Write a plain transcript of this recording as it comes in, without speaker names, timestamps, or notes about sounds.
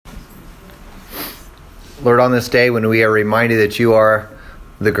Lord, on this day when we are reminded that you are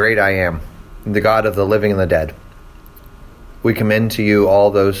the great I am, the God of the living and the dead, we commend to you all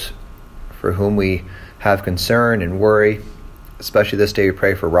those for whom we have concern and worry. Especially this day we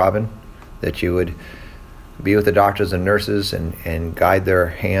pray for Robin, that you would be with the doctors and nurses and guide their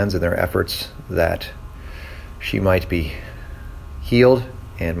hands and their efforts, that she might be healed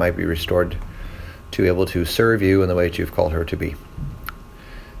and might be restored to be able to serve you in the way that you've called her to be.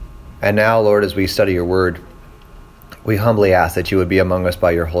 And now, Lord, as we study your word, we humbly ask that you would be among us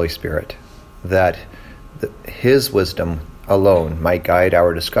by your Holy Spirit, that his wisdom alone might guide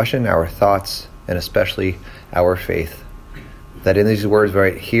our discussion, our thoughts, and especially our faith. That in these words we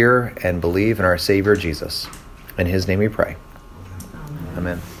might hear and believe in our Savior Jesus. In his name we pray.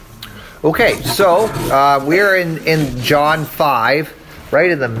 Amen. Okay, so we're in John 5,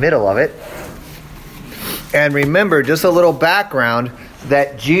 right in the middle of it. And remember, just a little background,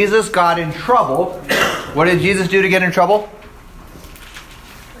 that Jesus got in trouble. What did Jesus do to get in trouble?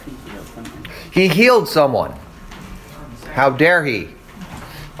 He healed someone. How dare he?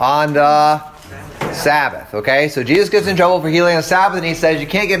 On the Sabbath. Okay, so Jesus gets in trouble for healing on the Sabbath, and he says, you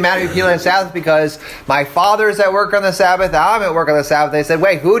can't get mad at me for healing on the Sabbath because my Father is at work on the Sabbath, I'm at work on the Sabbath. They said,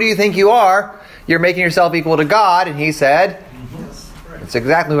 wait, who do you think you are? You're making yourself equal to God. And he said, it's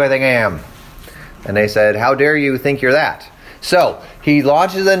exactly who I think I am. And they said, how dare you think you're that? So he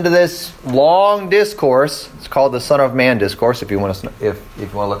launches into this long discourse. It's called the Son of Man discourse, if you want to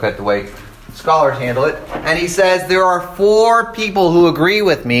look at the way scholars handle it. And he says there are 4 people who agree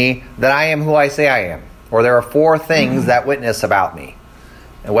with me that I am who I say I am, or there are 4 things that witness about me.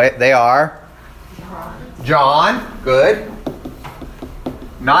 And they are John, good.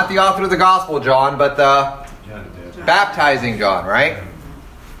 Not the author of the Gospel John, but the baptizing John, right?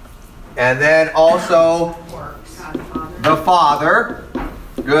 And then also the Father,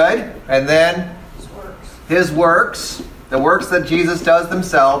 good. And then his works, the works that Jesus does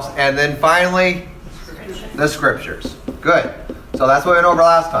themselves. And then finally, the Scriptures. Good. So that's what we went over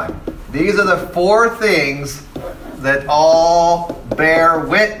last time. These are the 4 things that all bear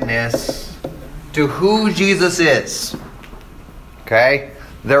witness to who Jesus is. Okay?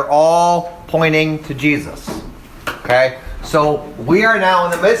 They're all pointing to Jesus. Okay? So we are now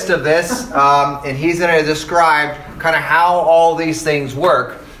in the midst of this, and he's going to describe kind of how all these things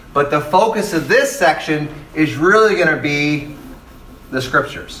work. But the focus of this section is really going to be the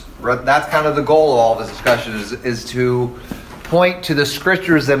Scriptures. That's kind of the goal of all this discussion, is to point to the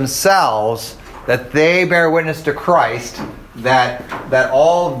Scriptures themselves, that they bear witness to Christ, that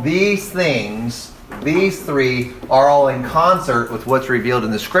all these things, these 3, are all in concert with what's revealed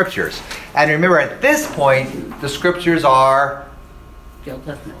in the Scriptures. And remember, at this point, the Scriptures are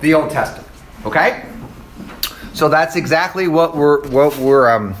the Old Testament. Okay? So that's exactly what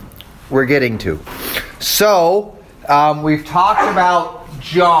we're getting to. So we've talked about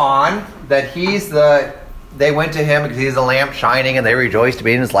John, that they went to him because he's the lamp shining, and they rejoiced to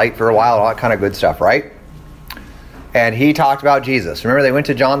be in his light for a while, all that kind of good stuff, right? And he talked about Jesus. Remember, they went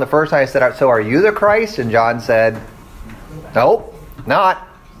to John the first time. I said, so are you the Christ? And John said, nope, not.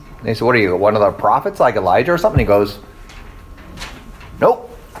 And they said, what are you, one of the prophets like Elijah or something? He goes, nope.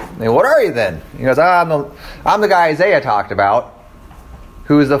 And they, what are you then? He goes, I'm the guy Isaiah talked about,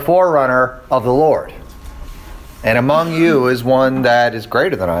 who is the forerunner of the Lord. And among you is one that is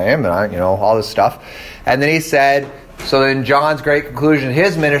greater than I am, and all this stuff. And then he said, so then John's great conclusion of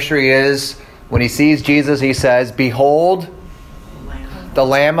his ministry is, when he sees Jesus, he says, behold, the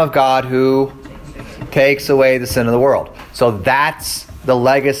Lamb of God who takes away the sin of the world. So that's the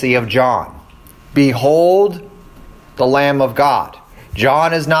legacy of John. Behold, the Lamb of God.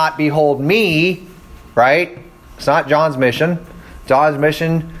 John is not behold me, right? It's not John's mission. John's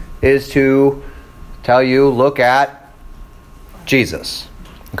mission is to tell you, look at Jesus.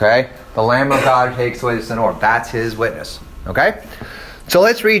 Okay? The Lamb of God who takes away the sin of the world. That's his witness. Okay? So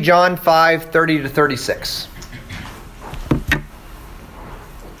let's read John 5:30 to 36.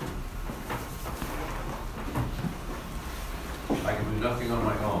 I can do nothing on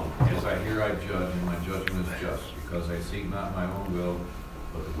my own. As I hear, I judge, and my judgment is just, because I seek not my own will,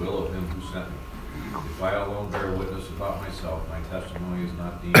 but the will of him who sent me. If I alone bear witness about myself, my testimony is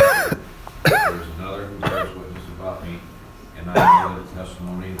not deemed true. There is another who bears witness about me, and I know that the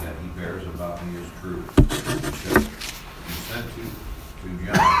testimony that he bears about me is true. Because he sent to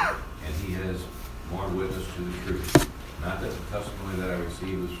John, and he has borne witness to the truth. Not that the testimony that I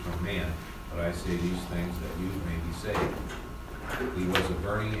received was from man, but I say these things that you may be saved. He was a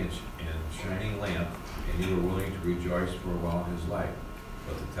burning and shining lamp, and you were willing to rejoice for a while in his light.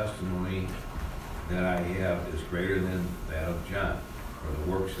 But the testimony that I have is greater than that of John. For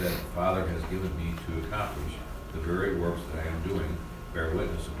the works that the Father has given me to accomplish, the very works that I am doing, bear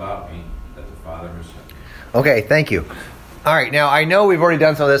witness about me that the Father has sent me. Okay, thank you. All right, now I know we've already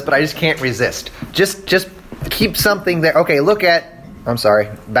done some of this, but I just can't resist. Just keep something there. Okay,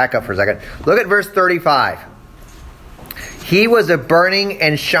 back up for a second. Look at verse 35. He was a burning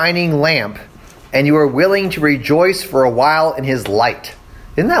and shining lamp, and you were willing to rejoice for a while in his light.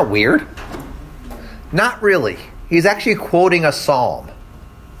 Isn't that weird? Not really. He's actually quoting a psalm.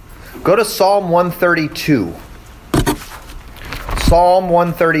 Go to Psalm 132. Psalm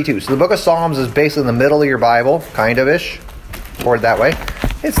 132. So the book of Psalms is basically in the middle of your Bible, kind of-ish. Toward that way.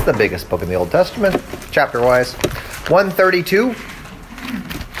 It's the biggest book in the Old Testament, chapter-wise. 132.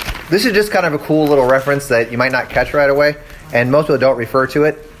 This is just kind of a cool little reference that you might not catch right away, and most people don't refer to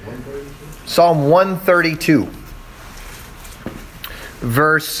it. Psalm 132,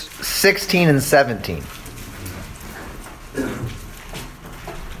 verse 16 and 17.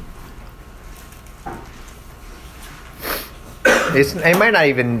 It might not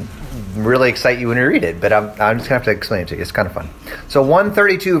even really excite you when you read it, but I'm just going to have to explain it to you. It's kind of fun. So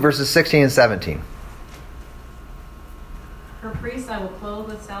 132 verses 16 and 17. Her priests I will clothe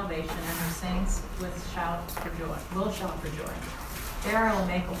with salvation, and her saints with shout for joy. Will shout for joy. There I will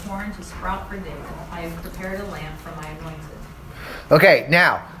make a horn to sprout for David. I have prepared a lamp for my anointed. Okay,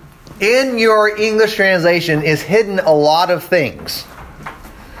 now, in your English translation is hidden a lot of things.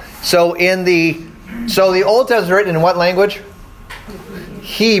 So the Old Testament is written in what language?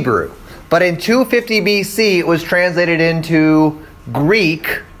 Hebrew. But in 250 BC, it was translated into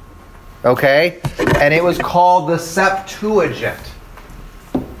Greek, okay? And it was called the Septuagint.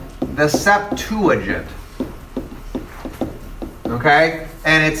 The Septuagint. Okay?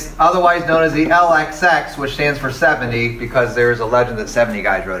 And it's otherwise known as the LXX, which stands for 70, because there's a legend that 70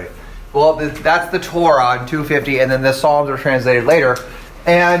 guys wrote it. Well, that's the Torah in 250, and then the Psalms were translated later.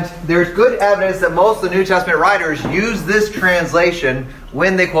 And there's good evidence that most of the New Testament writers use this translation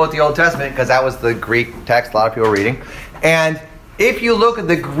when they quote the Old Testament, because that was the Greek text a lot of people were reading. And if you look at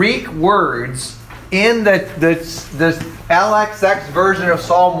the Greek words in the LXX version of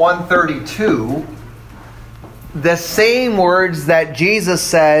Psalm 132, the same words that Jesus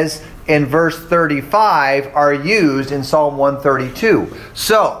says in verse 35 are used in Psalm 132.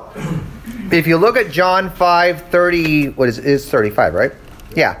 So, if you look at John 5:30, what is 35, right?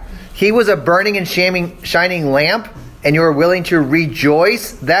 Yeah. He was a burning and shining lamp, and you are willing to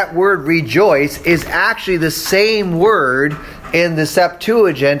rejoice. That word rejoice is actually the same word in the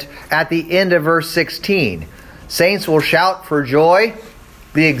Septuagint at the end of verse 16. Saints will shout for joy.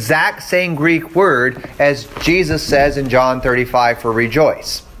 The exact same Greek word as Jesus says in John 35 for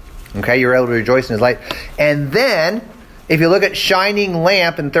rejoice. Okay, you're able to rejoice in his light. And then, if you look at shining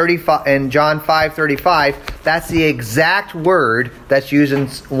lamp in John 5:35, that's the exact word that's used in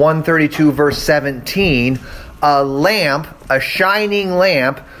 132 verse 17. A lamp, a shining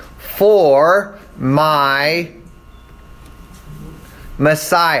lamp for my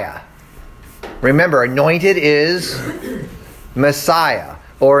Messiah. Remember, anointed is Messiah,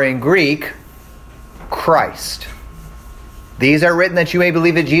 or in Greek, Christ. These are written that you may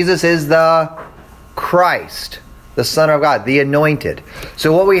believe that Jesus is the Christ, the Son of God, the anointed.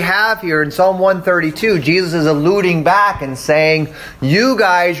 So what we have here in Psalm 132, Jesus is alluding back and saying, you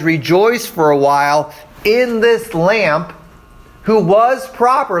guys rejoice for a while in this lamp who was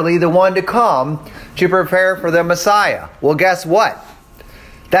properly the one to come to prepare for the Messiah. Well, guess what?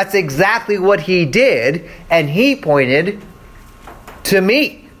 That's exactly what he did, and he pointed to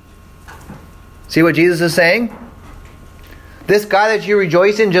me. See what Jesus is saying? This guy that you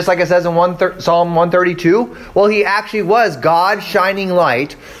rejoice in, just like it says in Psalm 132, well, he actually was God's shining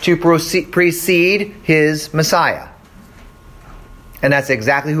light to precede his Messiah. And that's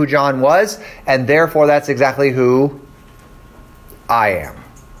exactly who John was, and therefore that's exactly who I am.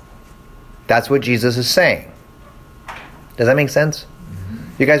 That's what Jesus is saying. Does that make sense?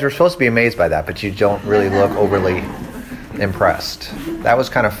 You guys were supposed to be amazed by that, but you don't really look overly impressed. That was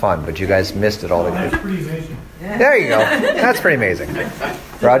kind of fun, but you guys missed it altogether. That's pretty amazing. There you go. That's pretty amazing.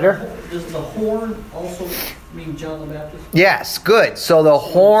 Roger? Does the horn also mean John the Baptist? Yes, good. So the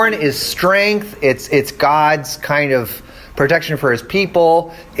horn is strength. It's God's kind of protection for his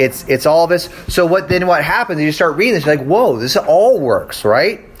people. It's all this. So what happens is you start reading this, you're like, whoa, this all works,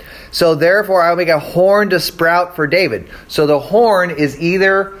 right? So therefore I will make a horn to sprout for David. So the horn is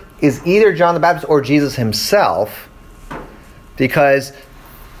either John the Baptist or Jesus himself, because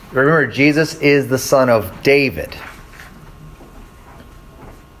remember, Jesus is the son of David.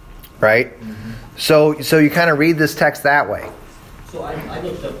 Right? Mm-hmm. So you kind of read this text that way. So I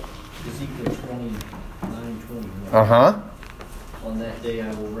looked up Ezekiel 29:21. Uh-huh. On that that day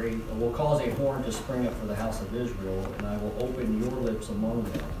I will cause a horn to spring up for the house of Israel, and I will open your lips among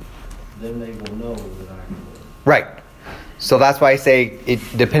them. Then they will know that I am the Lord. Right. So that's why I say,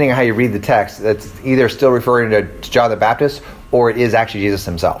 depending on how you read the text, that's either still referring to John the Baptist or it is actually Jesus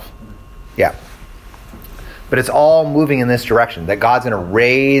himself. Yeah. But it's all moving in this direction, that God's going to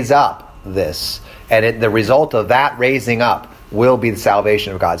raise up this. And the result of that raising up will be the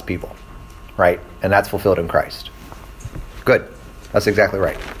salvation of God's people. Right? And that's fulfilled in Christ. Good. That's exactly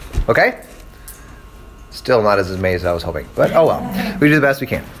right. Okay? Still not as amazed as I was hoping. But oh well. We do the best we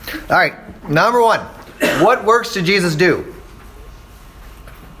can. All right. Number 1. What works did Jesus do?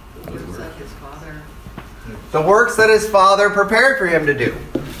 The works that his Father prepared for him to do.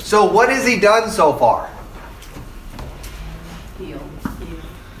 So what has he done so far? Healed.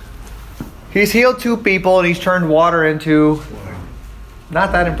 He's healed 2 people and he's turned water into...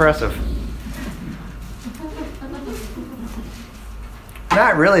 Not that impressive.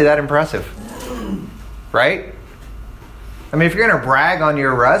 Not really that impressive. Right? I mean, if you're going to brag on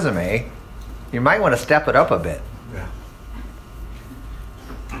your resume, you might want to step it up a bit. Yeah.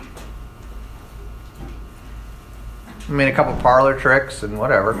 I mean, a couple parlor tricks and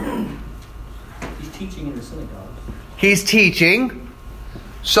whatever. He's teaching in the synagogue. He's teaching.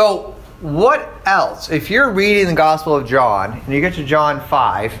 So, what else? If you're reading the Gospel of John, and you get to John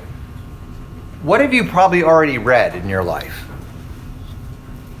 5, what have you probably already read in your life?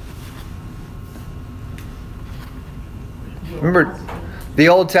 Remember, the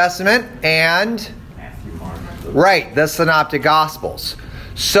Old Testament and... Right, the Synoptic Gospels.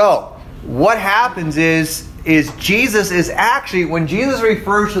 So, what happens is Jesus is actually, when Jesus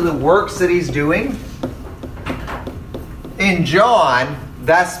refers to the works that he's doing, in John,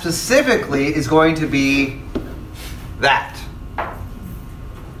 that specifically is going to be that.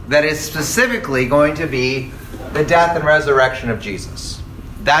 That is specifically going to be the death and resurrection of Jesus.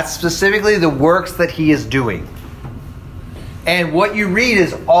 That's specifically the works that he is doing. And what you read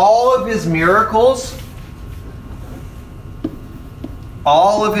is all of his miracles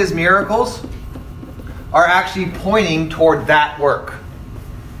are actually pointing toward that work.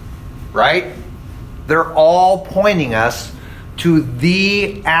 Right? They're all pointing us to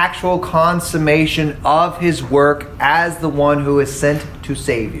the actual consummation of his work as the one who is sent to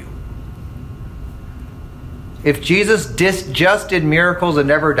save you. If Jesus just did miracles and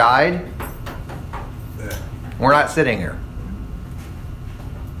never died, we're not sitting here.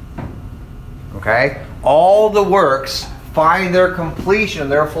 Okay? All the works find their completion,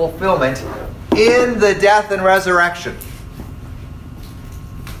 their fulfillment in the death and resurrection.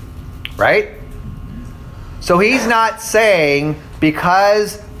 Right? So he's not saying,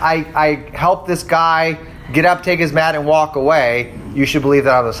 because I helped this guy get up, take his mat, and walk away, you should believe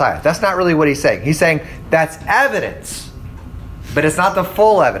that I'm the Messiah. That's not really what he's saying. He's saying that's evidence, but it's not the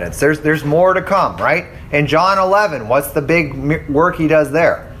full evidence. There's more to come, right? In John 11, what's the big work he does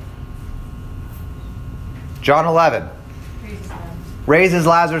there? John 11. Raises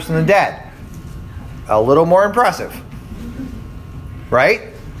Lazarus from the dead. A little more impressive.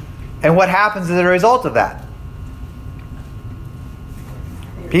 Right? And what happens as a result of that?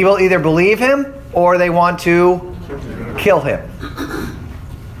 People either believe him or they want to kill him.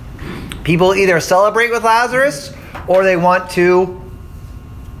 People either celebrate with Lazarus or they want to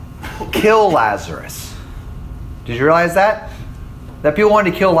kill Lazarus. Did you realize that? That people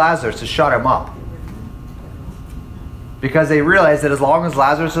wanted to kill Lazarus to shut him up. Because they realized that as long as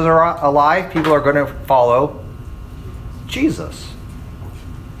Lazarus is alive, people are going to follow Jesus.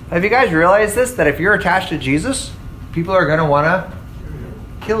 Have you guys realized this? That if you're attached to Jesus, people are going to want to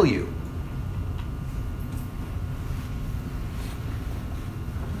kill you.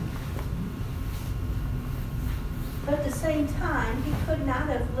 But at the same time, he could not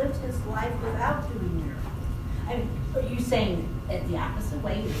have lived his life without doing miracles. I mean, are you saying it the opposite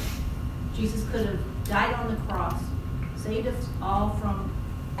way? Jesus could have died on the cross, saved us all from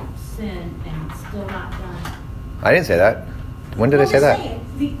sin, and still not done. I didn't say that. When did I say that?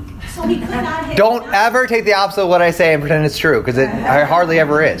 So he could not have. Don't ever take the opposite of what I say and pretend it's true, because it hardly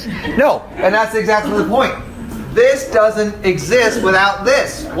ever is. No, and that's exactly the point. This doesn't exist without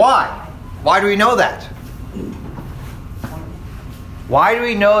this. Why? Why do we know that? Why do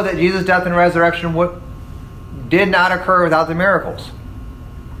we know that Jesus' death and resurrection did not occur without the miracles?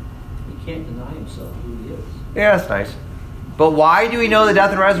 He can't deny himself who he is. Yeah, that's nice. But why do we know the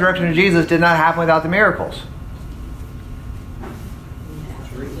death and resurrection of Jesus did not happen without the miracles?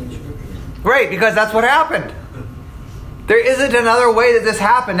 It's written in Scripture. Great, because that's what happened. There isn't another way that this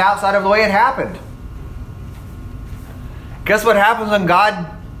happened outside of the way it happened. Guess what happens when God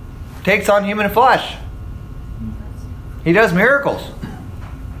takes on human flesh? He does miracles.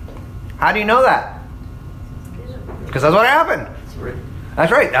 How do you know that? Because that's what happened.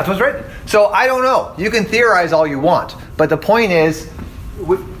 That's right. That's what's written. So I don't know. You can theorize all you want. But the point is,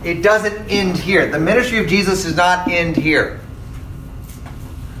 it doesn't end here. The ministry of Jesus does not end here.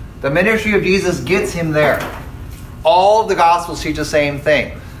 The ministry of Jesus gets him there. All of the Gospels teach the same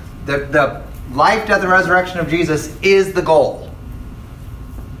thing. The life, death, and resurrection of Jesus is the goal.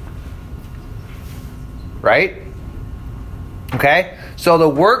 Right? Okay? So the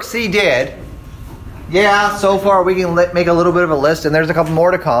works he did, yeah, so far we can make a little bit of a list, and there's a couple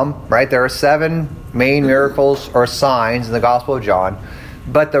more to come, right? There are 7 main miracles or signs in the Gospel of John.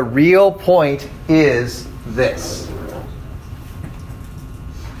 But the real point is this.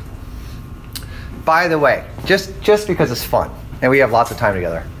 By the way, just because it's fun, and we have lots of time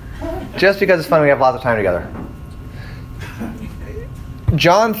together. Just because it's fun, we have lots of time together.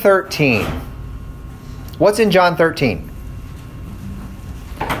 John 13. What's in John 13?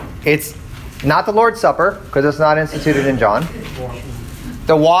 It's not the Lord's Supper, because it's not instituted in John.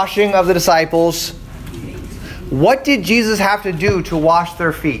 The washing of the disciples. What did Jesus have to do to wash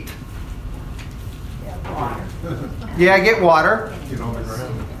their feet? Yeah, get water. Get on the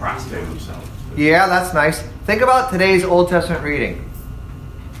ground. Prostrate themselves. Yeah, that's nice. Think about today's Old Testament reading.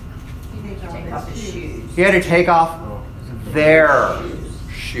 Take off his shoes. He had to take off their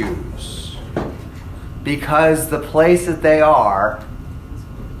shoes. Because the place that they are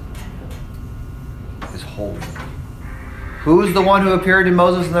is holy. Who's the one who appeared to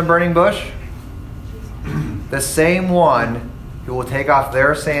Moses in the burning bush? The same one who will take off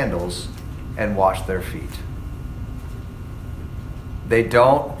their sandals and wash their feet. They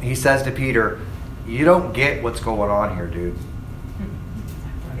don't, he says to Peter, you don't get what's going on here, dude.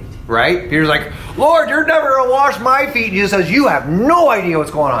 Right? Peter's like, Lord, you're never going to wash my feet. And Jesus says, you have no idea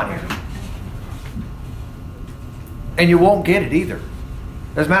what's going on here. And you won't get it either.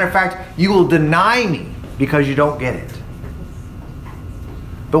 As a matter of fact, you will deny me because you don't get it.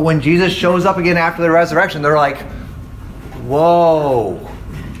 But when Jesus shows up again after the resurrection, they're like, whoa.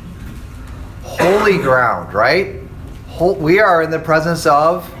 Holy ground, right? We are in the presence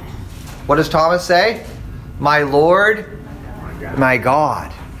of, what does Thomas say? My Lord, my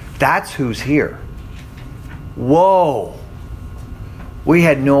God. That's who's here. Whoa. We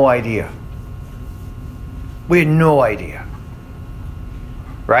had no idea. We had no idea.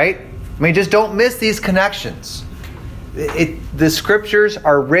 Right? I mean, just don't miss these connections. The scriptures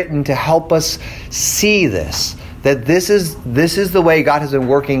are written to help us see this. That this is the way God has been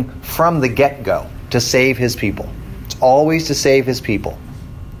working from the get-go to save his people. It's always to save his people.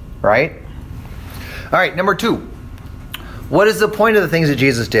 Right? All right, number 2. What is the point of the things that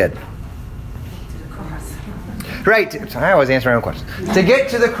Jesus did? Right. I always answer my own questions. To get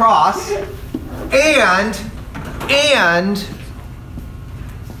to the cross and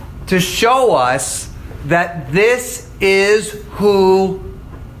to show us that this is who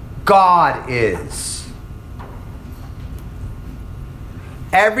God is.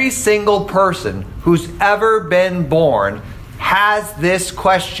 Every single person who's ever been born has this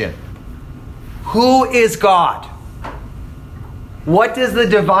question. Who is God? What does the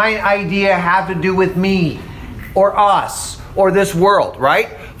divine idea have to do with me or us or this world, right?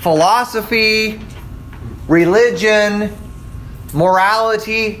 Philosophy, religion,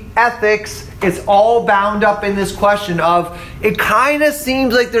 morality, ethics, it's all bound up in this question of, it kind of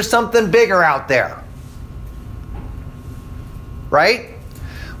seems like there's something bigger out there. Right?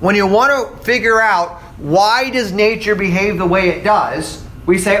 When you want to figure out why does nature behave the way it does,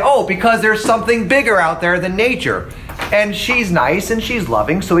 we say, oh, because there's something bigger out there than nature. And she's nice and she's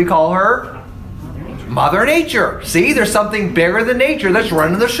loving, so we call her Mother Nature. See, there's something bigger than nature that's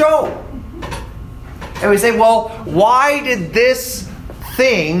running the show. And we say, well, why did this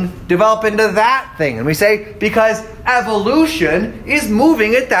thing develop into that thing? And we say, because evolution is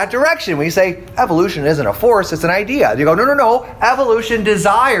moving in that direction. We say, evolution isn't a force, it's an idea. You go, no. Evolution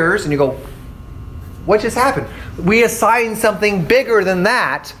desires, and you go, what just happened? We assign something bigger than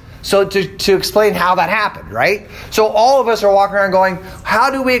that, so to explain how that happened, right? So all of us are walking around going, how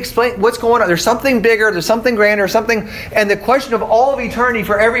do we explain what's going on? There's something bigger, there's something grander, something, and the question of all of eternity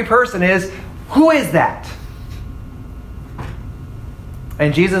for every person is, who is that?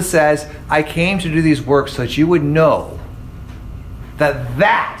 And Jesus says, I came to do these works so that you would know that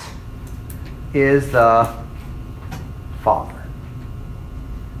that is the Father.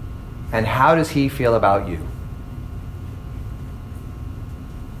 And how does he feel about you?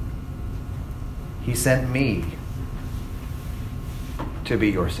 He sent me to be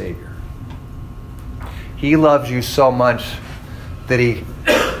your Savior. He loves you so much that he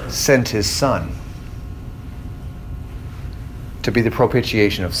sent his Son to be the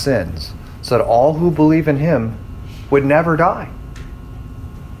propitiation of sins. so that all who believe in him would never die,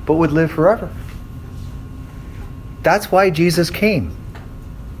 but would live forever. That's why Jesus came.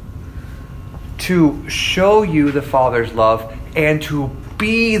 To show you the Father's love and to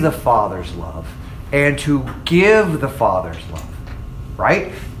be the Father's love and to give the Father's love.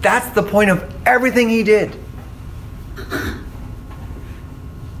 Right? That's the point of everything he did.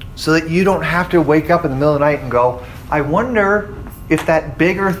 So that you don't have to wake up in the middle of the night and go, I wonder if that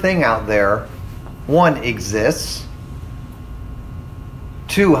bigger thing out there, one, exists.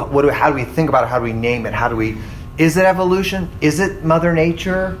 Two, how do we think about it? How do we name it? Is it evolution? Is it Mother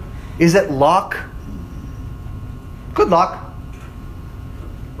Nature? Is it luck? Good luck.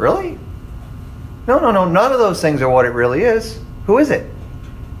 Really? No. None of those things are what it really is. Who is it?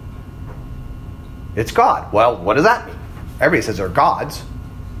 It's God. Well, what does that mean? Everybody says they're gods.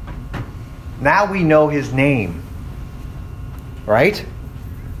 Now we know his name. Right?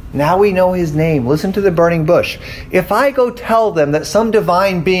 Now we know his name. Listen to the burning bush. If I go tell them that some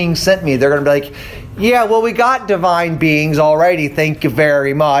divine being sent me, they're going to be like, yeah, well, we got divine beings already. Thank you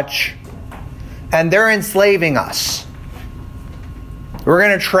very much. And they're enslaving us. We're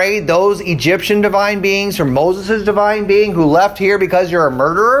going to trade those Egyptian divine beings for Moses' divine being who left here because you're a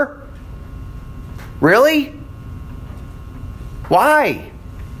murderer? Really? Why?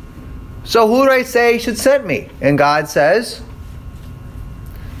 So who do I say should send me? And God says,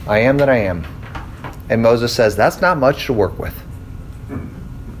 I am that I am. And Moses says, that's not much to work with.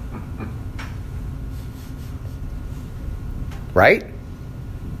 Right?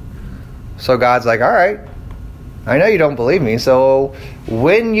 So God's like, all right, I know you don't believe me, so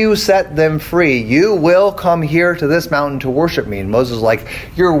when you set them free, you will come here to this mountain to worship me. And Moses is like,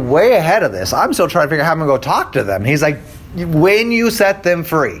 you're way ahead of this. I'm still trying to figure out how I'm going to go talk to them. And he's like, when you set them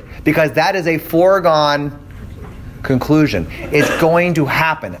free, because that is a foregone conclusion. It's going to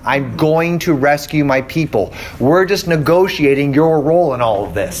happen. I'm going to rescue my people. We're just negotiating your role in all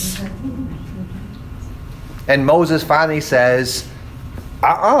of this. And Moses finally says,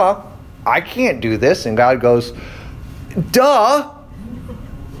 I can't do this. And God goes, duh!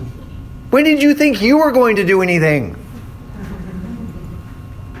 When did you think you were going to do anything?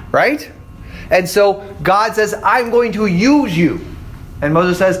 Right? And so God says, I'm going to use you. And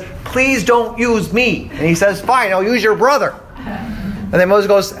Moses says, please don't use me. And he says, fine, I'll use your brother. And then Moses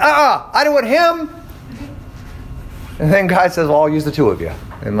goes, I don't want him. And then God says, well, I'll use the two of you.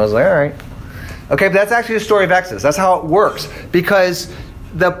 And Moses is like, all right. Okay, but that's actually the story of Exodus. That's how it works. Because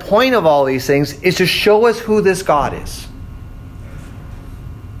the point of all these things is to show us who this God is.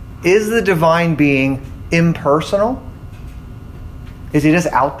 Is the divine being impersonal? Is he just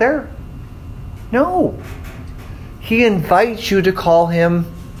out there? No. He invites you to call him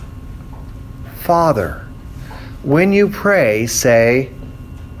Father. When you pray, say,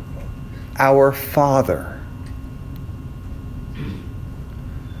 Our Father.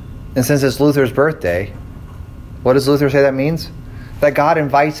 And since it's Luther's birthday, what does Luther say that means? That God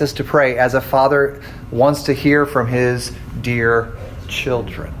invites us to pray as a father wants to hear from his dear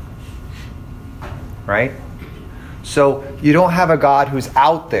children. Right? So you don't have a God who's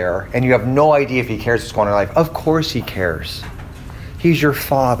out there and you have no idea if he cares what's going on in life. Of course he cares. He's your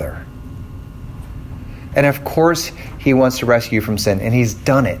Father. And of course he wants to rescue you from sin. And he's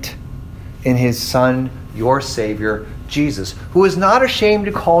done it in his Son, your Savior, Jesus, who is not ashamed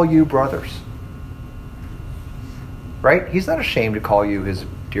to call you brothers. Right? He's not ashamed to call you his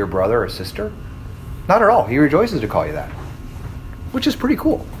dear brother or sister. Not at all. He rejoices to call you that. Which is pretty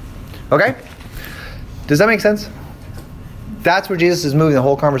cool. Okay? Does that make sense? That's where Jesus is moving the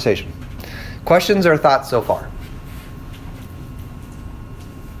whole conversation. Questions or thoughts so far?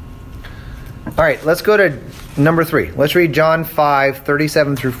 All right, let's go to number 3. Let's read John 5,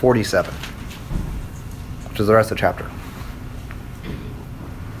 37 through 47, which is the rest of the chapter.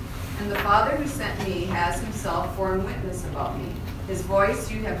 And the Father who sent me has himself borne witness about me. His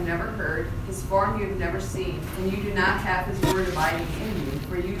voice you have never heard, his form you have never seen, and you do not have his word abiding in you,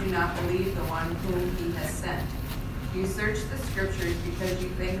 for you do not believe the one whom he has sent. You search the Scriptures because you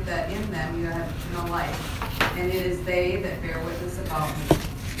think that in them you have eternal life, and it is they that bear witness about me.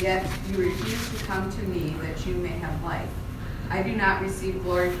 Yet you refuse to come to me that you may have life. I do not receive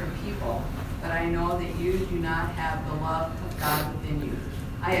glory from people, but I know that you do not have the love of God within you.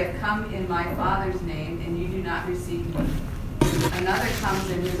 I have come in my Father's name, and you do not receive me. Another comes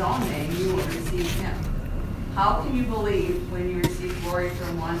in his own name, you will receive him. How can you believe when you receive glory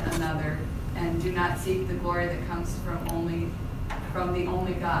from one another and do not seek the glory that comes from the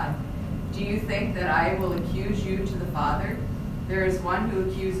only God? Do you think that I will accuse you to the Father? There is one who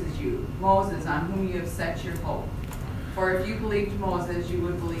accuses you, Moses, on whom you have set your hope. For if you believed Moses, you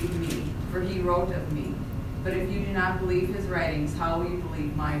would believe me, for he wrote of me. But if you do not believe his writings, how will you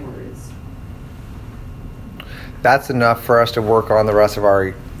believe my words? That's enough for us to work on the rest of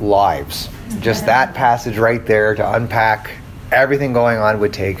our lives. Just that passage right there to unpack everything going on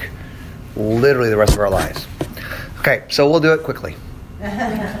would take literally the rest of our lives. Okay, so we'll do it quickly.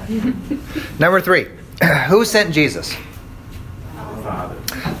 Number 3. Who sent Jesus? The Father.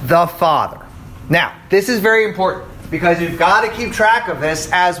 The Father. Now, this is very important because you've got to keep track of this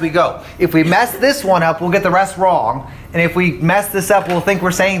as we go. If we mess this one up, we'll get the rest wrong. And if we mess this up, we'll think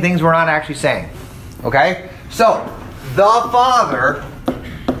we're saying things we're not actually saying. Okay? So, the Father.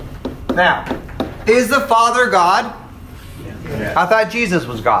 Now, is the Father God? Yes. I thought Jesus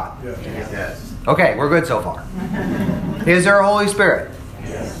was God. Yes. Okay, we're good so far. Is there a Holy Spirit?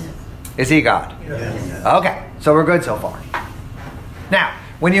 Yes. Is he God? Yes. Okay, so we're good so far. Now,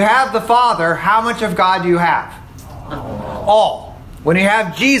 when you have the Father, how much of God do you have? All. When you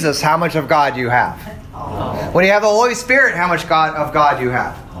have Jesus, how much of God do you have? When you have the Holy Spirit, how much of God do you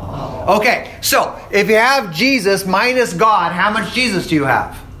have? Okay, so if you have Jesus minus God, how much Jesus do you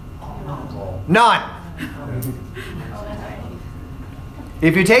have? None.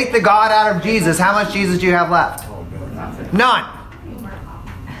 If you take the God out of Jesus, how much Jesus do you have left? None.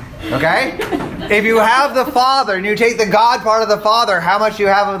 Okay? If you have the Father and you take the God part of the Father, how much do you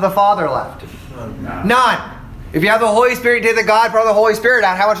have of the Father left? None. If you have the Holy Spirit, you take the God part of the Holy Spirit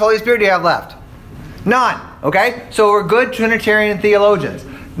out, how much Holy Spirit do you have left? None. Okay? So we're good Trinitarian theologians.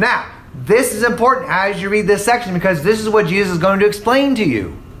 Now, this is important as you read this section because this is what Jesus is going to explain to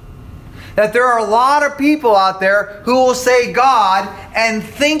you. That there are a lot of people out there who will say God and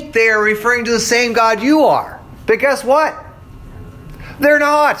think they are referring to the same God you are. But guess what? They're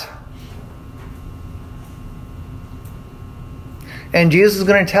not. And Jesus is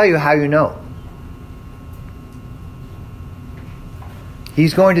going to tell you how you know.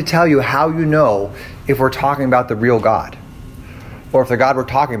 He's going to tell you how you know if we're talking about the real God. Or if the God we're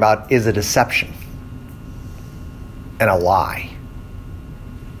talking about is a deception and a lie.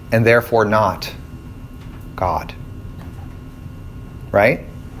 And therefore not God. Right?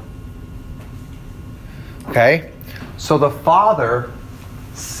 Okay? So the Father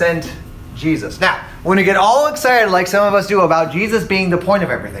sent Jesus. Now, when you get all excited like some of us do about Jesus being the point of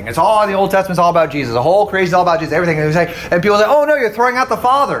everything, it's all the Old Testament's all about Jesus. The whole creation is all about Jesus. Everything. And people say, oh no, you're throwing out the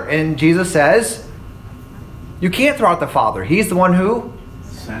Father. And Jesus says, you can't throw out the Father. He's the one who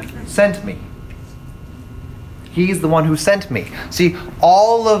sent me. He's the one who sent me. See,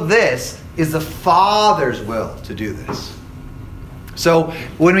 all of this is the Father's will to do this. So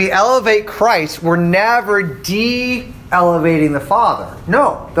when we elevate Christ, we're never de-elevating the Father.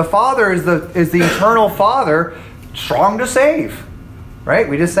 No, the Father is the eternal Father, strong to save. Right?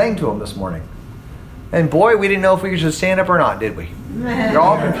 We just sang to him this morning. And boy, we didn't know if we should stand up or not, did we? You're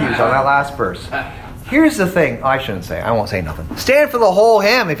all confused on that last verse. Here's the thing. I shouldn't say. I won't say nothing. Stand for the whole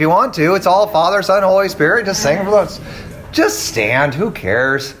hymn if you want to. It's all Father, Son, Holy Spirit. Just sing for those. Just stand. Who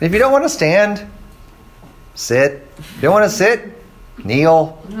cares? If you don't want to stand, sit. If you don't want to sit,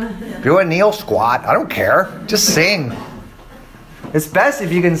 kneel. If you want to kneel, squat. I don't care. Just sing. It's best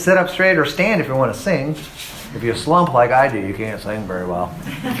if you can sit up straight or stand if you want to sing. If you slump like I do, you can't sing very well.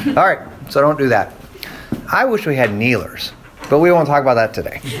 All right. So don't do that. I wish we had kneelers, but we won't talk about that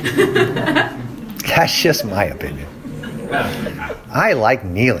today. That's just my opinion. I like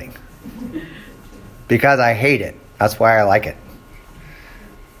kneeling because I hate it. That's why I like it.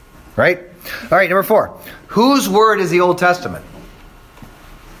 Right? All right, number 4. Whose word is the Old Testament?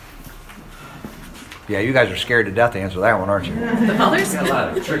 Yeah, you guys are scared to death to answer that one, aren't you? The Father's? Got a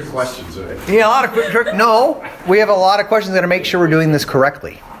lot of trick questions in it. Yeah, a lot of quick trick. No, we have a lot of questions that to make sure we're doing this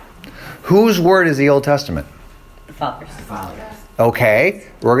correctly. Whose word is the Old Testament? The Father's. Okay,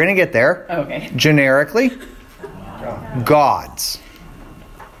 we're going to get there. Okay. Generically, God's.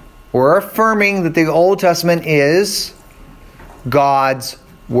 We're affirming that the Old Testament is God's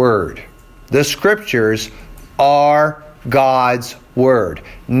Word. The Scriptures are God's Word.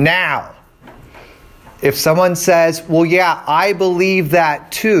 Now, if someone says, well, yeah, I believe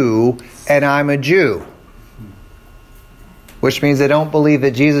that too, and I'm a Jew, which means they don't believe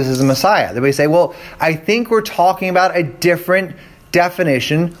that Jesus is the Messiah. They may say, well, I think we're talking about a different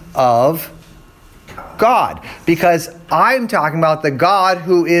definition of God. Because I'm talking about the God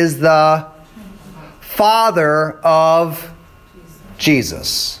who is the Father of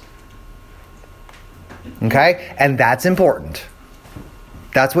Jesus. Okay? And that's important.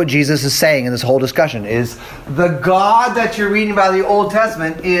 That's what Jesus is saying in this whole discussion, is the God that you're reading about in the Old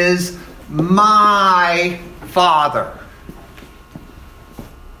Testament is my Father.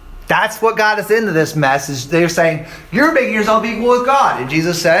 That's what got us into this mess, is they're saying, you're making yourself equal with God. And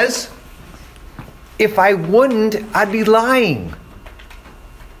Jesus says, If I wouldn't, I'd be lying.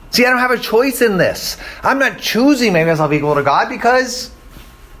 See, I don't have a choice in this. I'm not choosing to make myself equal to God because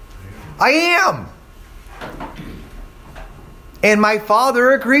I am. And my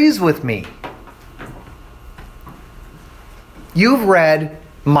Father agrees with me. You've read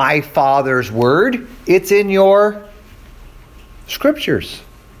my Father's word. It's in your scriptures.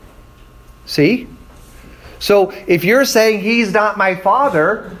 See? So if you're saying He's not my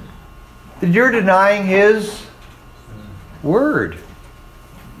Father, then you're denying His word.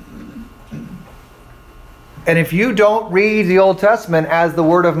 And if you don't read the Old Testament as the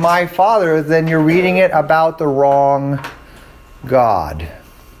word of my Father, then you're reading it about the wrong God.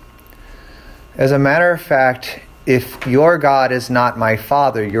 As a matter of fact, if your God is not my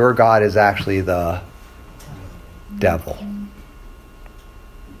Father, your God is actually the devil.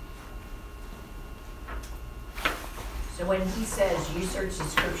 So when he says, you search the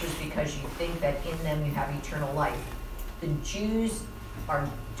scriptures because you think that in them you have eternal life, the Jews are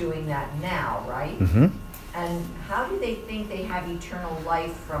doing that now, right? Mm-hmm. And how do they think they have eternal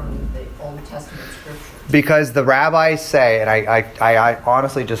life from the Old Testament scriptures? Because the rabbis say, and I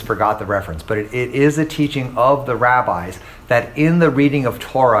honestly just forgot the reference, but it is a teaching of the rabbis that in the reading of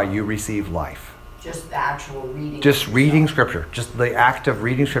Torah you receive life. Just the actual reading. Just reading Scripture. Just the act of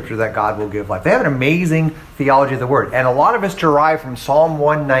reading Scripture that God will give life. They have an amazing theology of the Word. And a lot of it's derived from Psalm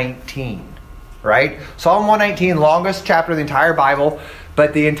 119. Right? Psalm 119, longest chapter of the entire Bible.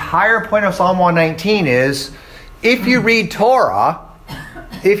 But the entire point of Psalm 119 is, if you read Torah,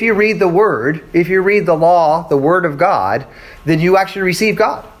 if you read the Word, if you read the law, the Word of God, then you actually receive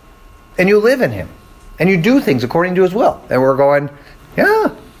God. And you live in Him. And you do things according to His will. And we're going,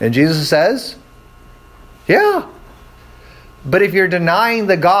 yeah. And Jesus says, yeah. But if you're denying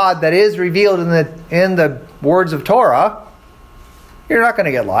the God that is revealed in the words of Torah, you're not going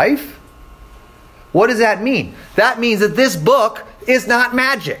to get life. What does that mean? That means that this book is not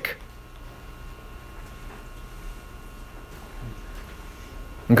magic.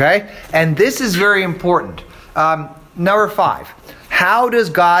 Okay? And this is very important. Number 5. How does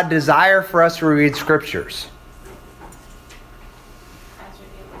God desire for us to read Scriptures?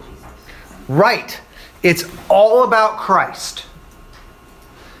 Right. It's all about Christ.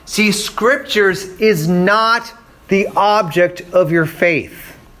 See, Scriptures is not the object of your faith.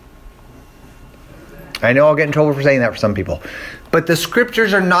 I know I'll get in trouble for saying that for some people. But the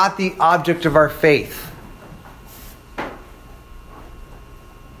Scriptures are not the object of our faith.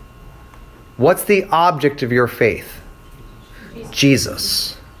 What's the object of your faith?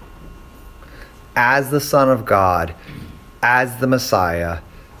 Jesus. As the Son of God, as the Messiah,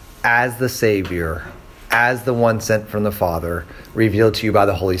 as the Savior, as the one sent from the Father, revealed to you by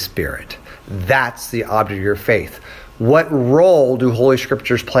the Holy Spirit. That's the object of your faith. What role do Holy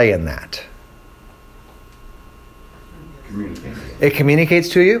Scriptures play in that? It communicates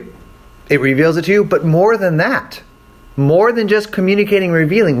to you. It reveals it to you. But more than that, more than just communicating and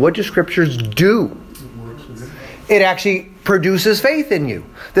revealing, what do Scriptures do? It actually produces faith in you.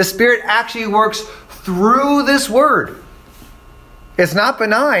 The Spirit actually works through this Word. It's not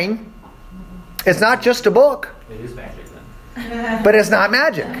benign. It's not just a book. It is magic then. But it's not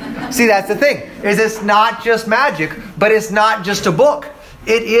magic. See, that's the thing. Is it's not just magic, but it's not just a book.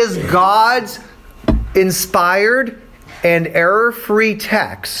 It is God's inspired and error-free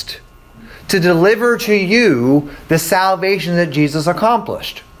text to deliver to you the salvation that Jesus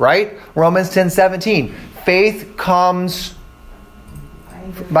accomplished. Right? Romans 10:17. Faith comes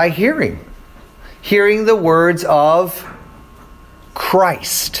by hearing. Hearing the words of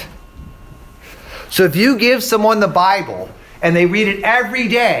Christ. So if you give someone the Bible and they read it every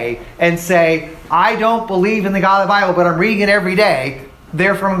day and say, I don't believe in the God of the Bible, but I'm reading it every day,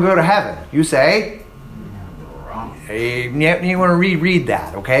 therefore I'm going to go to heaven. You say, you want to reread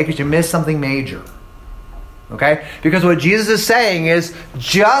that, okay? Because you missed something major. Okay? Because what Jesus is saying is,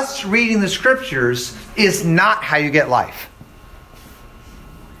 just reading the Scriptures is not how you get life.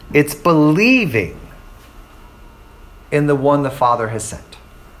 It's believing in the one the Father has sent.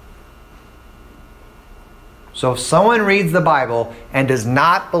 So if someone reads the Bible and does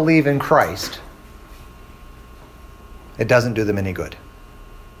not believe in Christ, it doesn't do them any good.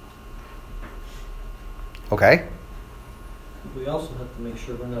 Okay? We also have to make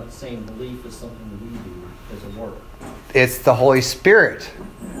sure we're not saying belief is something that we do as a work. It's the Holy Spirit.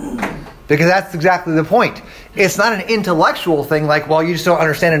 Because that's exactly the point. It's not an intellectual thing like, well, you just don't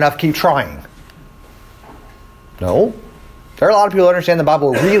understand enough, keep trying. No. There are a lot of people who understand the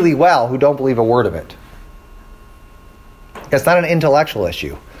Bible really well who don't believe a word of it. It's not an intellectual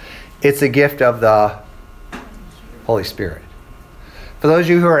issue. It's a gift of the Holy Spirit. For those of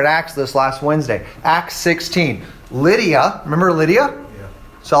you who were at Acts this last Wednesday, Acts 16. Lydia, remember Lydia? Yeah.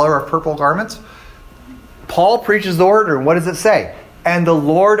 Seller of purple garments? Paul preaches the word, and what does it say? And the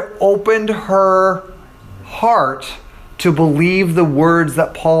Lord opened her heart to believe the words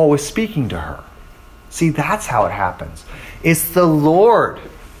that Paul was speaking to her. See, that's how it happens. It's the Lord.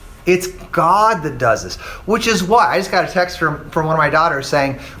 It's God that does this. Which is why, I just got a text from one of my daughters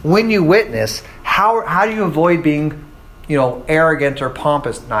saying, when you witness, how do you avoid being, arrogant or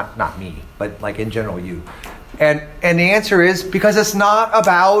pompous? Not me, but like in general you. And the answer is because it's not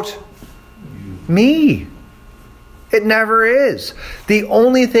about me. It never is. The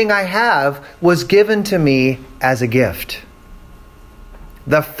only thing I have was given to me as a gift.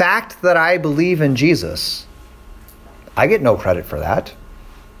 The fact that I believe in Jesus, I get no credit for that.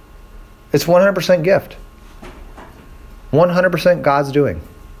 It's 100% gift. 100% God's doing.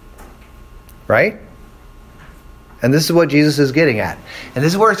 Right? And this is what Jesus is getting at. And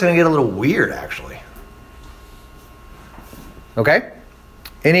this is where it's going to get a little weird, actually. Okay?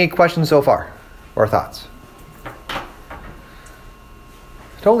 Any questions so far? Or thoughts?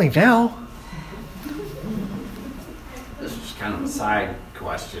 Don't leave now. This is kind of a side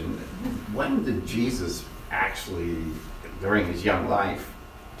question. When did Jesus actually, during his young life,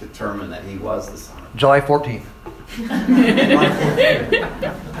 determine that he was the Son of God? July 14th.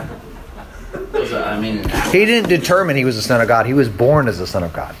 He didn't determine he was the Son of God. He was born as the Son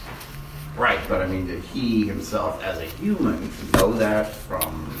of God. Right, but did he himself as a human know that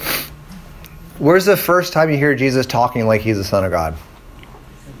from... Where's the first time you hear Jesus talking like he's the Son of God?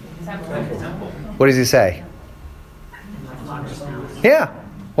 What does he say? Yeah.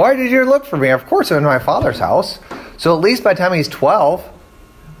 Why did you look for me? Of course I'm in my Father's house. So at least by the time he's 12,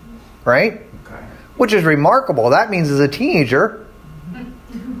 right? Okay. Which is remarkable. That means as a teenager.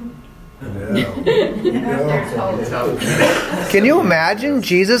 Can you imagine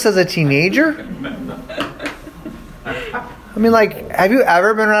Jesus as a teenager? Have you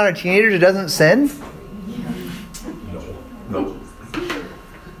ever been around a teenager that doesn't sin? Nope.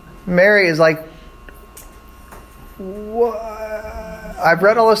 Mary is like, what? I've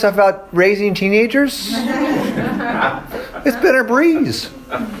read all this stuff about raising teenagers. It's been a breeze.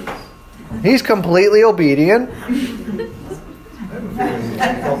 He's completely obedient.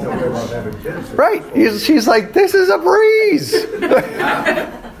 Right. She's like, this is a breeze. She's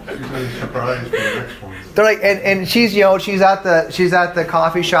surprised for the next one. They're like, and she's at the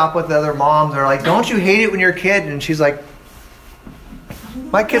coffee shop with the other moms. They're like, don't you hate it when you're a kid? And she's like,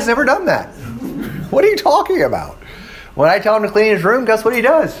 my kid's never done that. What are you talking about? When I tell him to clean his room, guess what he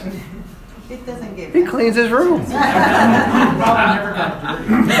does? It doesn't get He cleans his room. Why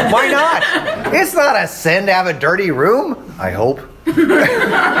not? It's not a sin to have a dirty room, I hope. But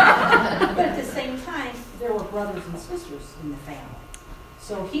at the same time, there were brothers and sisters in the family.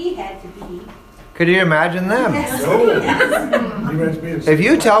 So he had to be... Could you imagine them? Yes. If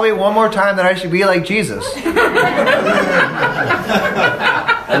you tell me one more time that I should be like Jesus.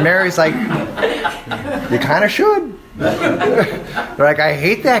 And Mary's like, you kind of should. They're like, I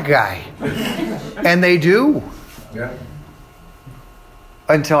hate that guy. And they do. Yeah.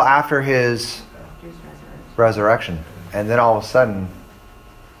 Until after his resurrection. And then all of a sudden,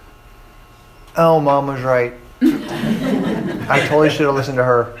 oh, Mom was right. I totally should have listened to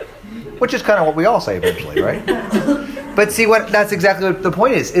her. Which is kind of what we all say eventually, right? But see, that's exactly what the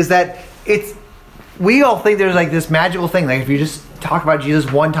point is that we all think there's like this magical thing. Like if you just talk about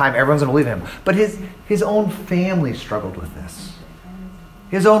Jesus one time, everyone's going to believe him. But his own family struggled with this.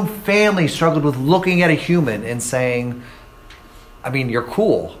 His own family struggled with looking at a human and saying, you're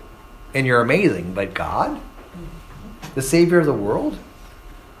cool and you're amazing, but God, the Savior of the world,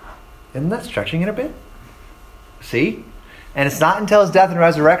 isn't that stretching it a bit? See? And it's not until his death and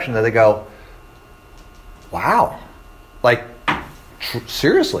resurrection that they go, wow,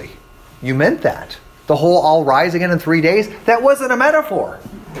 seriously, you meant that. The whole I'll rise again in 3 days, that wasn't a metaphor.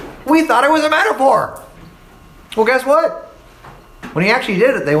 We thought it was a metaphor. Well, guess what? When he actually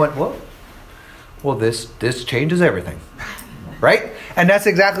did it, they went, whoa. Well, this changes everything. Right? And that's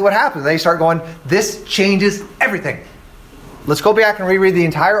exactly what happens. They start going, this changes everything. Let's go back and reread the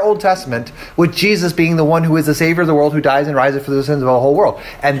entire Old Testament with Jesus being the one who is the Savior of the world, who dies and rises for the sins of the whole world.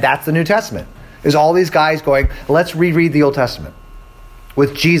 And that's the New Testament. Is all these guys going, let's reread the Old Testament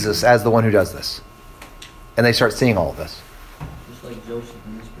with Jesus as the one who does this. And they start seeing all of this. Just like Joseph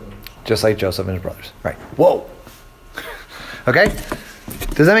and his brothers. Just like Joseph and his brothers. Right. Whoa. Okay?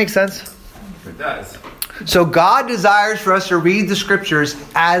 Does that make sense? It does. So God desires for us to read the Scriptures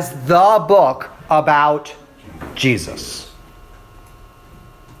as the book about Jesus.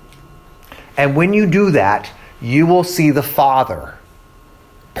 And when you do that, you will see the Father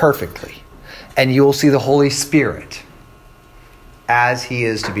perfectly. And you will see the Holy Spirit as he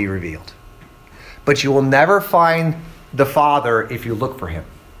is to be revealed. But you will never find the Father if you look for him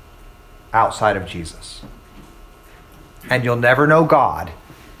outside of Jesus. And you'll never know God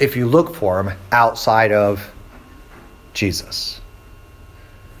if you look for him outside of Jesus.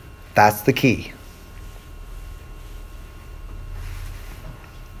 That's the key.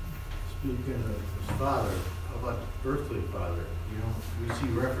 Speaking of his father, how about the earthly father? You know, we see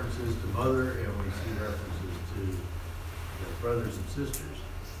references to mother and we see references to their brothers and sisters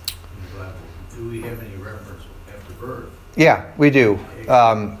in the Bible. Do we have any reference after birth? Yeah, we do.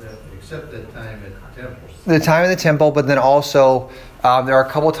 Except that time at the temple. The time in the temple, but then also there are a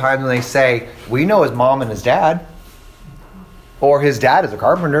couple times when they say, we know his mom and his dad. Or his dad is a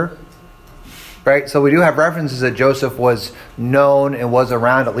carpenter. Right? So we do have references that Joseph was known and was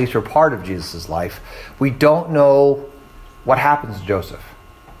around at least for part of Jesus' life. We don't know what happens to Joseph.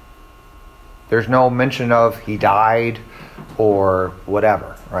 There's no mention of he died or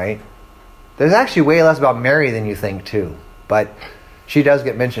whatever, right? There's actually way less about Mary than you think too. But she does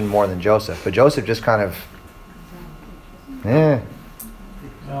get mentioned more than Joseph. But Joseph just kind of,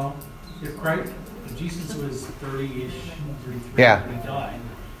 Well, if Christ, if Jesus was 30-ish, 33 Yeah. when he died,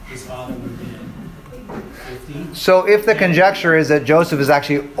 his father would have been 50. So if the conjecture is that Joseph is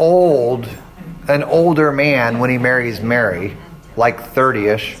actually an older man when he marries Mary, like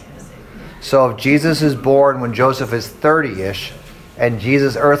 30-ish. So if Jesus is born when Joseph is 30-ish, and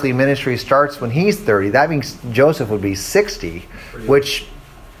Jesus' earthly ministry starts when he's 30, that means Joseph would be 60, which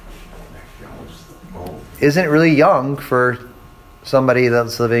isn't really young for somebody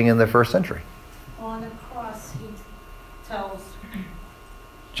that's living in the first century. On the cross, he tells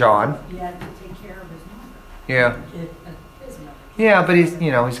John. he had to take care of his mother. Yeah. His mother. Yeah, but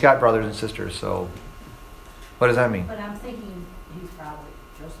he's got brothers and sisters, so what does that mean? But I'm thinking Joseph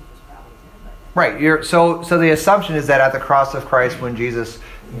was probably dead. Right. So the assumption is that at the cross of Christ, when Jesus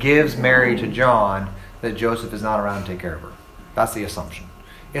gives Mary to John, that Joseph is not around to take care of her. That's the assumption.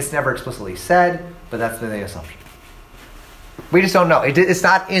 It's never explicitly said, but that's the assumption. We just don't know. It's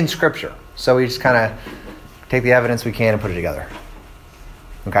not in Scripture. So we just kind of take the evidence we can and put it together.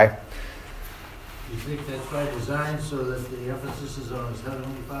 Okay? Do you think that's by design so that the emphasis is on his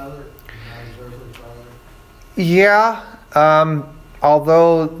heavenly father and not his earthly father? Yeah.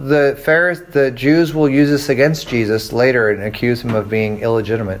 Although the Jews will use this against Jesus later and accuse him of being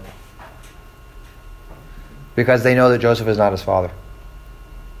illegitimate. Because they know that Joseph is not his father.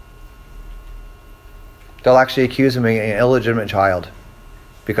 They'll actually accuse him of being an illegitimate child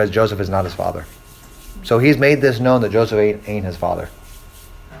because Joseph is not his father. So he's made this known that Joseph ain't his father.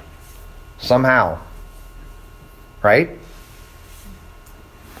 Somehow. Right?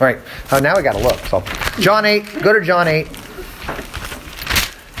 Right. Now we got to look. So John 8. Go to John 8.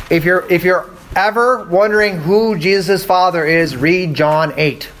 If you're ever wondering who Jesus' father is, read John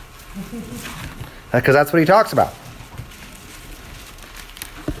 8. Because that's what he talks about.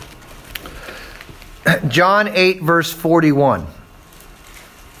 John 8, verse 41.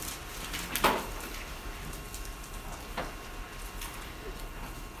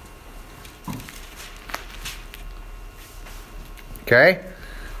 Okay?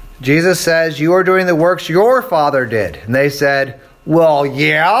 Jesus says, "You are doing the works your father did." And they said, "Well,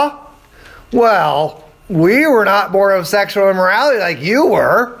 yeah. Well, we were not born of sexual immorality like you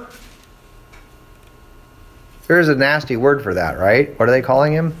were." There's a nasty word for that, right? What are they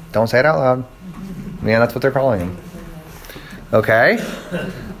calling him? Don't say it out loud. Yeah, that's what they're calling him. Okay?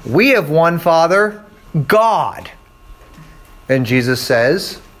 We have one Father, God. And Jesus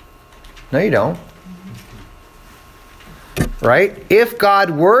says, no, you don't. Right? If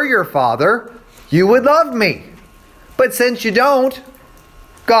God were your Father, you would love me. But since you don't,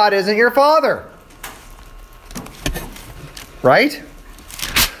 God isn't your Father. Right?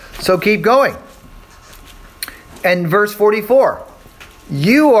 So keep going. And verse 44.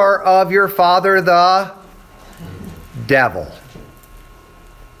 You are of your father the devil.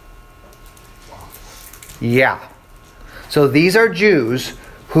 Yeah. So these are Jews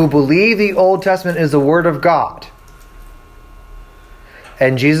who believe the Old Testament is the Word of God.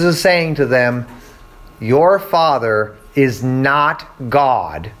 And Jesus is saying to them, your father is not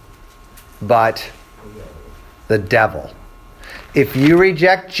God, but the devil. If you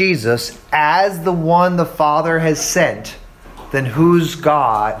reject Jesus as the one the Father has sent, then who's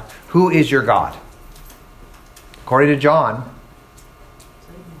God? Who is your God? According to John,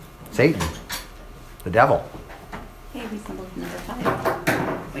 Satan, the devil. Hey, we stumbled to number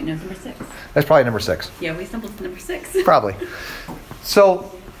 5. Wait, no, number 6. That's probably number 6. Yeah, we stumbled to number 6. Probably.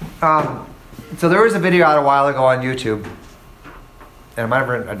 So there was a video out a while ago on YouTube and I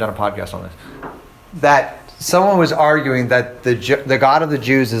might have done a podcast on this, that someone was arguing that the God of the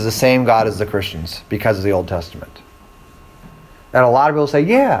Jews is the same God as the Christians because of the Old Testament. And a lot of people say,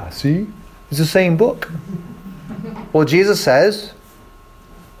 yeah, see, it's the same book. Well, Jesus says,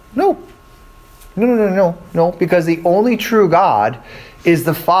 no, because the only true God is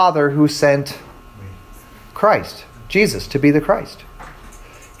the Father who sent Christ, Jesus, to be the Christ.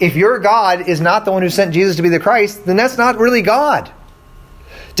 If your God is not the one who sent Jesus to be the Christ, then that's not really God.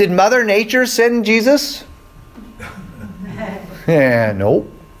 Did Mother Nature send Jesus? Yeah, no.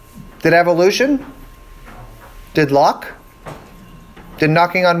 Did evolution? Did luck? Did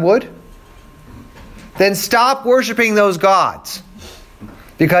knocking on wood? Then stop worshiping those gods,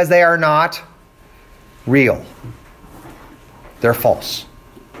 because they are not real. They're false.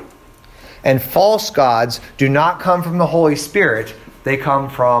 And false gods do not come from the Holy Spirit. They come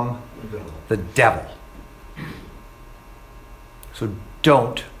from the devil. So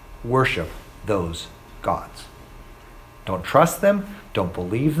don't worship those gods. Don't trust them. Don't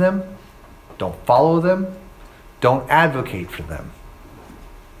believe them. Don't follow them. Don't advocate for them.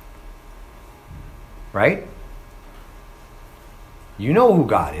 Right? You know who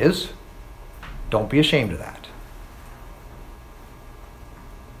God is. Don't be ashamed of that.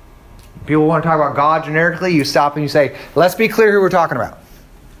 People want to talk about God generically, you stop and you say, let's be clear who we're talking about.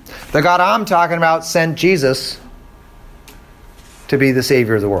 The God I'm talking about sent Jesus to be the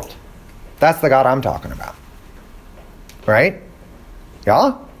Savior of the world. That's the God I'm talking about. Right?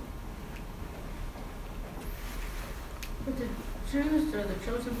 Yeah? But the Jews are the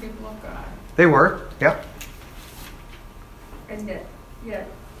chosen people of God. They were, yeah. And yet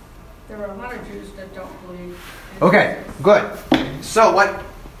there are a lot of Jews that don't believe. Okay, good. So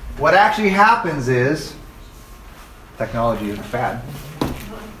what actually happens is, technology is bad.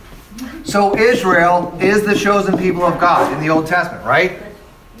 So Israel is the chosen people of God in the Old Testament, right?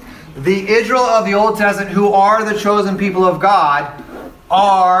 The Israel of the Old Testament who are the chosen people of God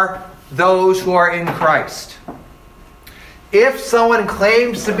are those who are in Christ. If someone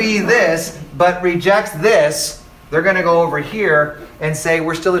claims to be this but rejects this, they're going to go over here and say,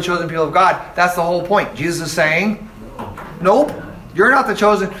 we're still the chosen people of God. That's the whole point. Jesus is saying, nope, you're not the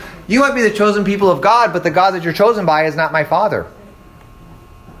chosen. You might be the chosen people of God, but the God that you're chosen by is not my Father.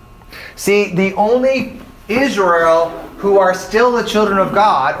 See, the only Israel who are still the children of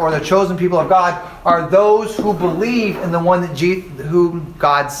God, or the chosen people of God, are those who believe in the one whom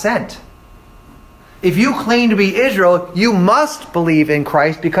God sent. If you claim to be Israel, you must believe in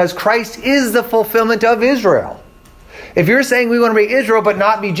Christ, because Christ is the fulfillment of Israel. If you're saying we want to be Israel but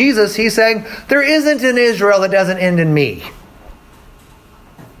not be Jesus, he's saying there isn't an Israel that doesn't end in me.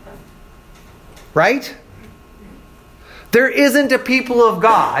 Right? There isn't a people of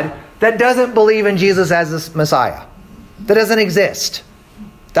God that doesn't believe in Jesus as the Messiah. That doesn't exist.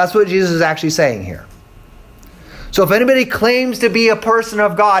 That's what Jesus is actually saying here. So if anybody claims to be a person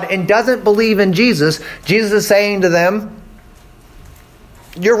of God and doesn't believe in Jesus, Jesus is saying to them,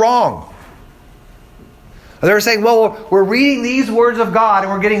 you're wrong. They're saying, well, we're reading these words of God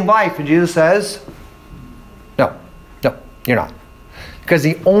and we're getting life. And Jesus says, no, you're not. Because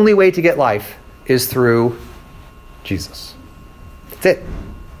the only way to get life is through Jesus. That's it.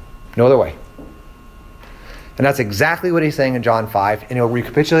 No other way. And that's exactly what he's saying in John 5, and he'll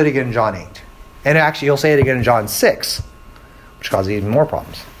recapitulate again in John 8. And actually, he'll say it again in John 6, which causes even more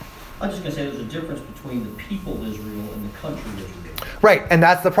problems. I'm just going to say there's a difference between the people of Israel and the country of Israel. Right, and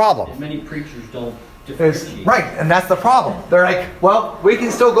that's the problem. And many preachers don't differentiate. Right, and that's the problem. They're like, well, we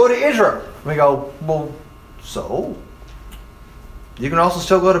can still go to Israel. We go, well, so? You can also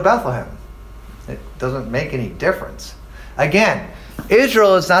still go to Bethlehem. It doesn't make any difference. Again,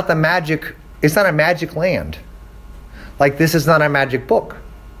 Israel is not it's not a magic land. Like this is not a magic book.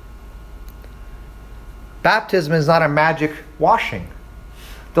 Baptism is not a magic washing.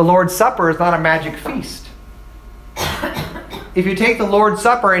 The Lord's Supper is not a magic feast. If you take the Lord's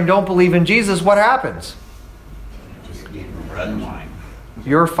Supper and don't believe in Jesus, what happens? Just eat bread and wine.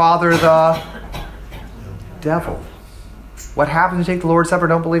 Your father, the devil. What happens when you take the Lord's Supper and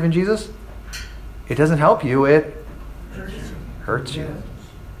don't believe in Jesus? It doesn't help you. It hurts you.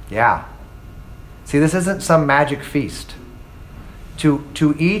 Yeah. See, this isn't some magic feast.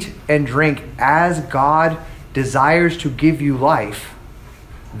 To eat and drink as God desires to give you life,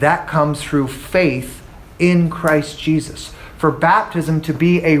 that comes through faith in Christ Jesus. For baptism to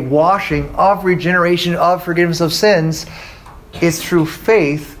be a washing of regeneration, of forgiveness of sins, is through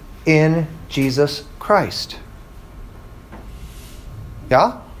faith in Jesus Christ.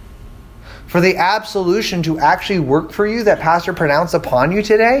 Yeah? For the absolution to actually work for you that Pastor pronounced upon you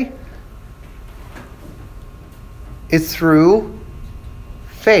today, it's through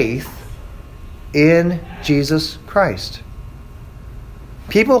faith in Jesus Christ.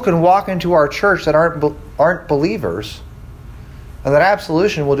 People can walk into our church that aren't believers, and that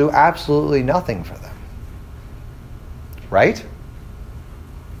absolution will do absolutely nothing for them. Right?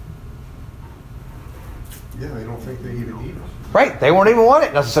 Yeah, they don't think they even need it. Right. They won't even want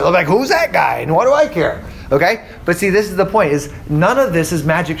it necessarily. Like, who's that guy? And what do I care? Okay? But see, this is the point, is none of this is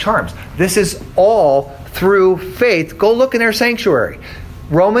magic charms. This is all through faith. Go look in their sanctuary.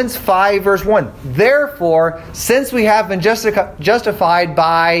 Romans 5 verse 1. Therefore, since we have been justified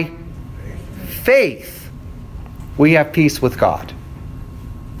by faith, we have peace with God.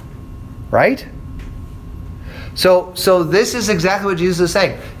 Right? So this is exactly what Jesus is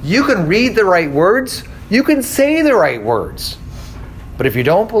saying. You can read the right words. You can say the right words. But if you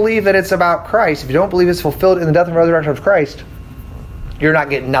don't believe that it's about Christ, if you don't believe it's fulfilled in the death and resurrection of Christ, you're not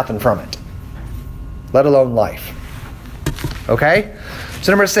getting nothing from it. Let alone life. Okay?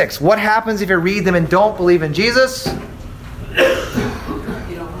 So number 6. What happens if you read them and don't believe in Jesus?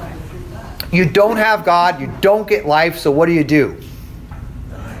 You don't have God. You don't get life. So what do?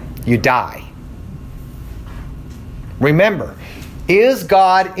 You die. Remember, is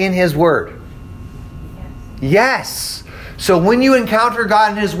God in His Word? Yes. So when you encounter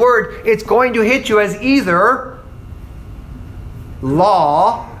God in His Word, it's going to hit you as either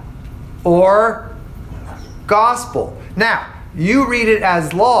law or gospel. Now, you read it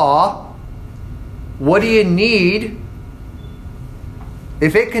as law. What do you need?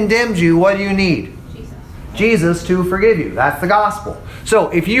 If it condemns you, what do you need? Jesus to forgive you. That's the gospel. So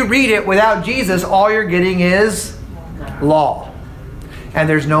if you read it without Jesus, all you're getting is law. And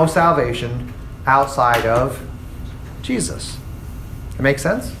there's no salvation outside of Jesus. It makes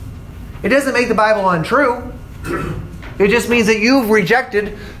sense? It doesn't make the Bible untrue. It just means that you've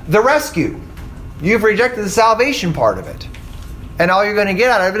rejected the rescue. You've rejected the salvation part of it. And all you're going to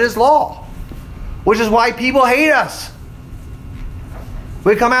get out of it is law. Which is why people hate us.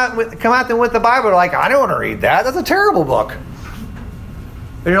 We come at them with the Bible. They're like, I don't want to read that. That's a terrible book.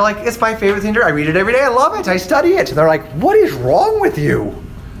 And you're like, it's my favorite thing to read. I read it every day. I love it. I study it. And they're like, what is wrong with you?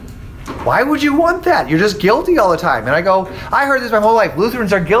 Why would you want that? You're just guilty all the time. And I go, I heard this my whole life.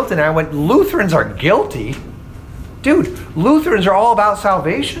 Lutherans are guilty. And I went, Lutherans are guilty? Dude, Lutherans are all about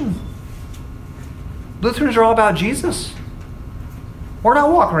salvation. Lutherans are all about Jesus. We're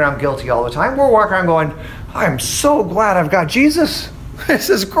not walking around guilty all the time. We're walking around going, I'm so glad I've got Jesus. This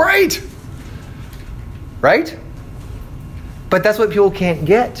is great. Right? But that's what people can't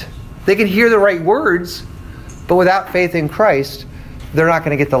get. They can hear the right words, but without faith in Christ, they're not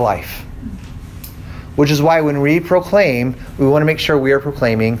going to get the life. Which is why when we proclaim, we want to make sure we are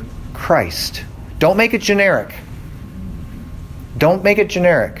proclaiming Christ. Don't make it generic. Don't make it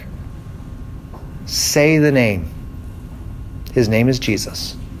generic. Say the name. His name is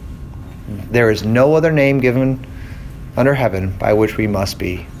Jesus. There is no other name given under heaven by which we must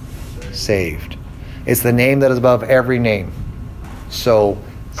be saved. It's the name that is above every name. So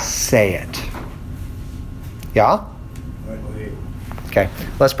say it. Yeah? Okay,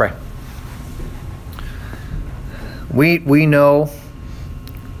 let's pray. We know,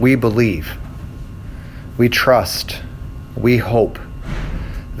 we believe, we trust, we hope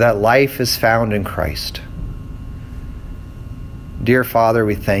that life is found in Christ. Dear Father,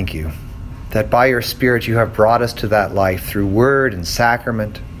 we thank you that by your Spirit you have brought us to that life through word and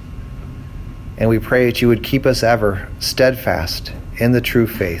sacrament. And we pray that you would keep us ever steadfast in the true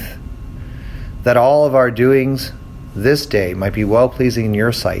faith, that all of our doings this day might be well-pleasing in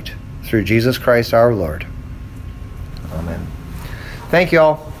your sight, through Jesus Christ our Lord. Amen. Thank you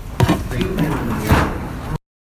all.